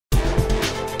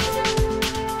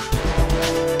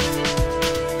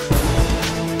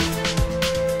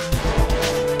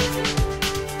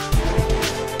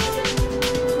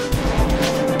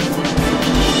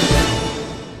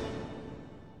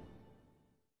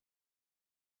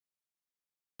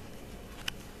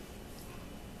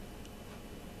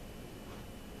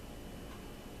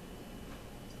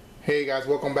Hey guys,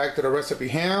 welcome back to the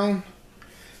RecipeHound.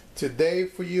 Today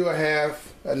for you I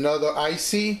have another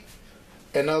icee,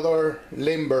 another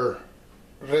limber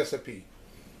recipe.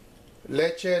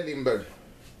 Leche limber.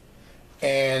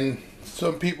 And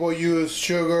some people use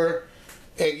sugar,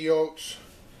 egg yolks.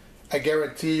 I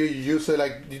guarantee you use it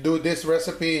like you do this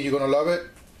recipe and you're gonna love it.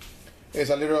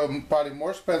 It's a little probably more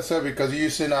expensive because you're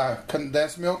using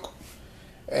condensed milk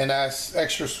and that's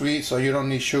extra sweet, so you don't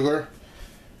need sugar.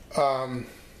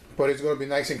 But it's going to be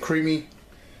nice and creamy,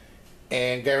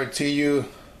 and guarantee you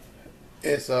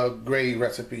it's a great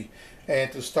recipe. And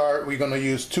to start, we're going to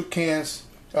use 2 cans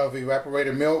of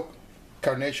evaporated milk,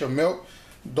 carnation milk,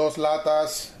 2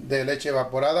 latas de leche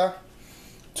evaporada,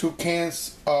 2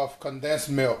 cans of condensed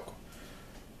milk,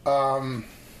 condensada,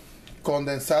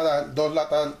 2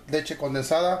 latas leche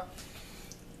condensada,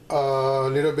 a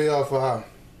little bit of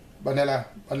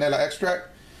vanilla extract,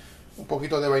 un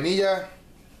poquito de vainilla,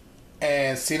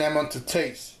 and cinnamon to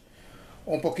taste.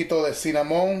 Un poquito de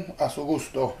cinnamon a su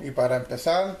gusto. Y para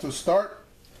empezar, to start,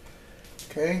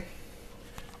 okay,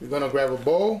 we're gonna grab a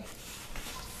bowl.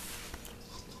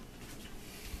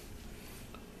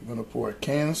 We're gonna pour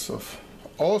cans of.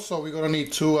 Also, we're gonna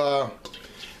need 2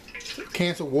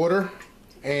 cans of water,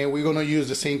 and we're gonna use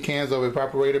the same cans of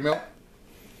evaporated milk.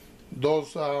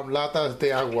 2 latas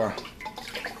de agua.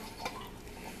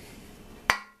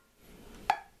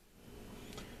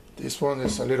 This one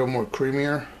is a little more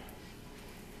creamier.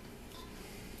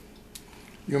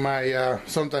 You might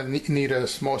sometimes need a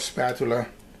small spatula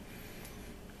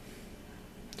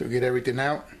to get everything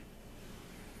out.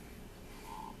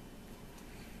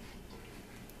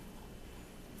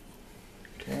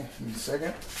 Okay, give me a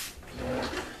second.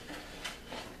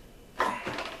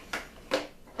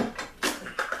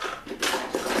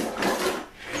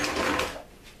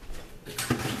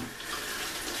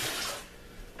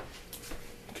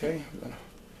 Okay, I'm gonna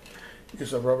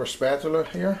use a rubber spatula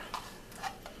here.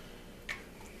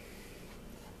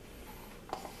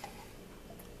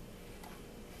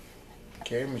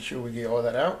 Okay, make sure we get all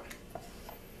that out.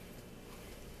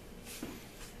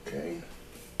 Okay,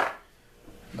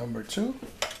 number 2.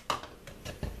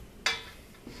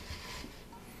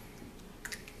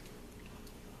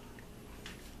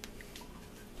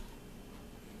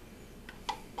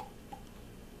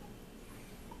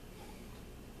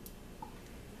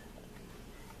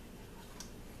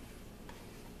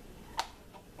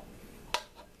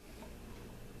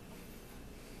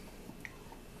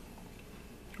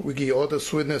 We get all the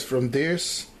sweetness from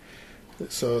this,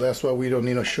 so that's why we don't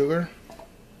need no sugar.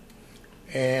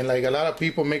 And like a lot of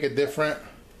people make it different.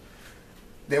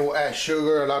 They will add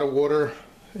sugar, a lot of water,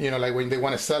 you know, like when they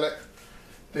want to sell it.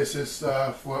 This is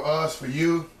for us, for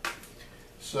you.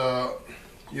 So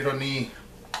you don't need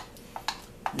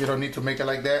to make it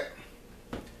like that.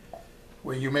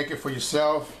 When you make it for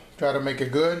yourself, try to make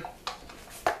it good.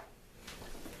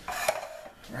 All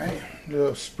right, a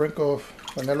little sprinkle of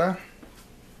vanilla.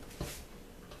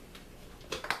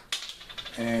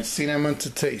 And cinnamon to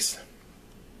taste.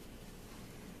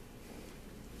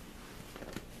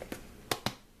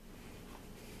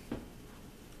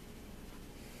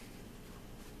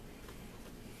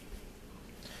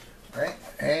 Alright,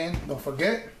 and don't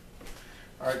forget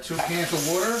our 2 cans of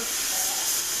water.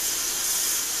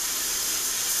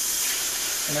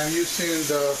 And I'm using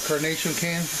the carnation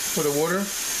can for the water.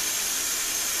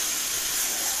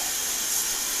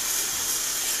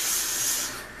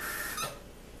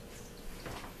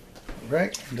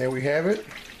 Right, there we have it.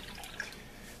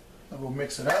 I will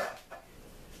mix it up.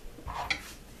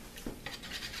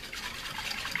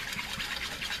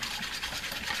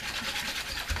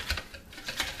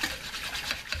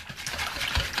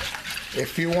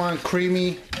 If you want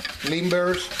creamy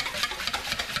limbers,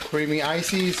 creamy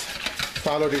ices,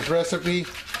 follow this recipe.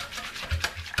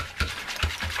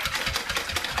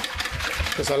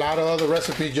 Because a lot of other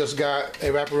recipes just got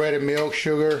evaporated milk,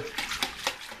 sugar,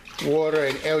 water,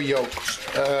 and egg yolks.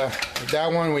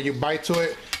 That one, when you bite to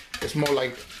it, it's more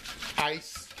like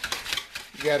ice.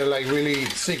 You gotta like really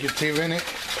sink your teeth in it.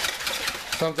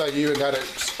 Sometimes you even gotta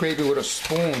scrape it with a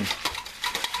spoon.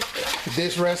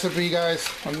 This recipe, guys,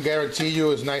 I guarantee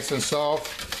you is nice and soft,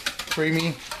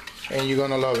 creamy, and you're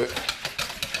gonna love it.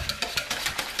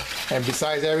 And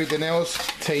besides everything else,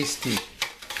 tasty.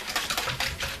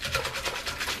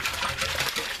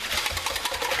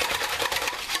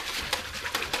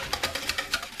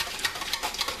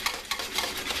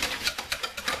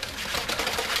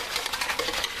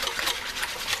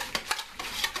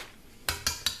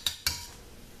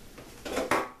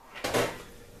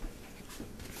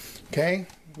 Okay,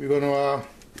 we're gonna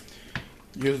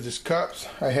use these cups.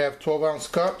 I have 12-ounce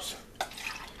cups.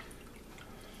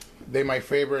 They're my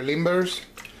favorite limbers,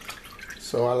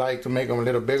 so I like to make them a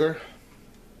little bigger.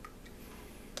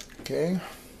 Okay.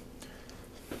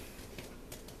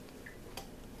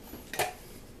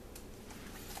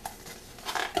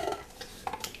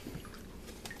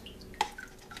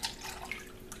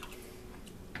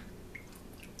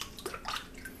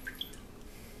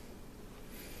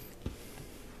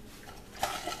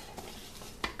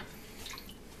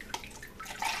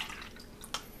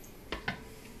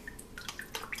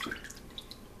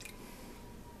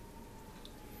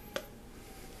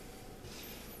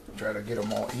 Try to get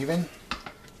them all even.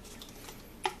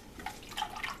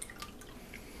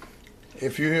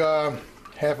 If you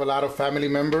have a lot of family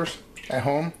members at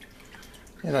home,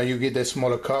 you know, you get the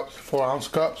smaller cups, 4-ounce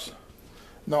cups.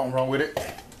 Nothing wrong with it.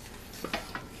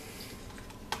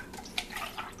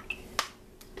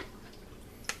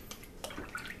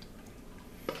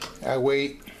 I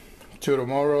wait till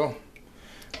tomorrow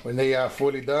when they are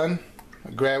fully done.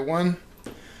 I grab one.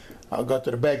 I'll go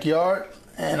to the backyard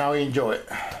and I'll enjoy it.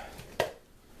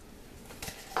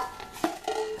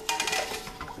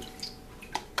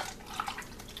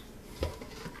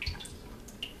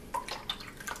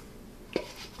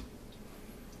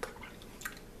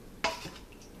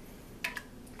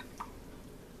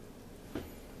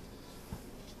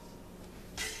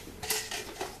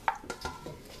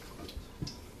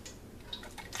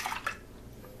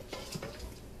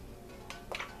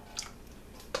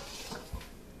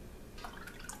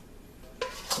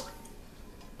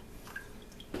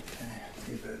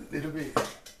 Keep it a little bit.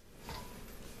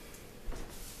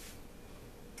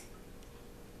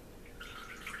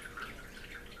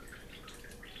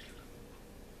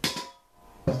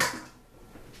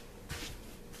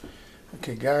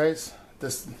 Okay guys,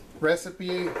 this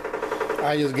recipe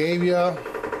I just gave you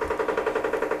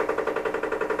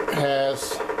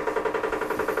has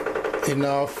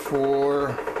enough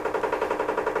for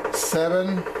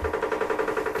 7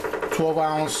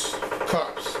 12-ounce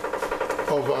cups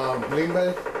of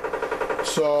limber.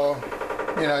 So,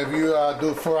 you know, if you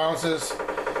do 4 ounces,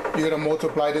 you're gonna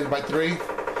multiply this by 3.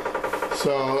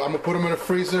 So I'm gonna put them in the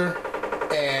freezer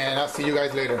and I'll see you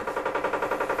guys later.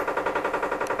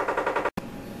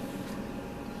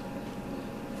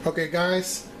 Okay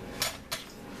guys,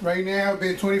 right now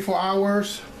been 24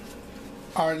 hours.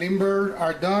 Our limber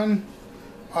are done.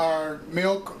 Our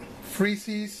milk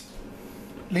freezes,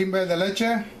 limber de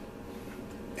leche.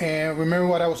 And remember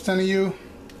what I was telling you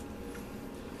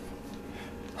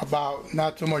about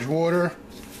not too much water.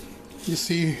 You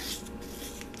see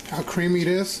how creamy it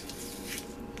is?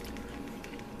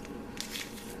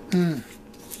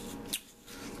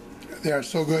 They are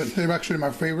so good. They're actually my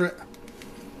favorite.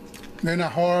 They're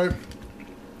not hard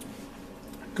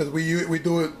because we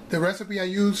do it. The recipe I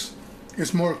use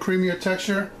is more creamier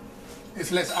texture.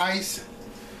 It's less ice.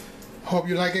 Hope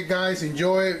you like it, guys.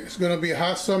 Enjoy it. It's gonna be a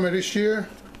hot summer this year.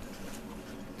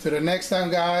 Till the next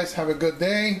time, guys, have a good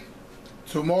day.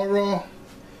 Tomorrow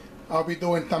I'll be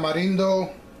doing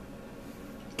tamarindo.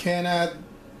 Cannot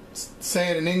say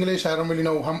it in English. I don't really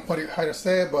know how to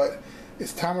say it, but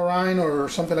it's tamarind or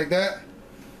something like that.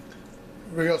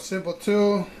 Real simple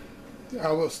too.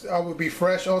 I will be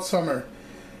fresh all summer.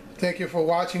 Thank you for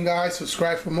watching, guys.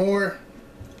 Subscribe for more,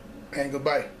 and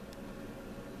goodbye.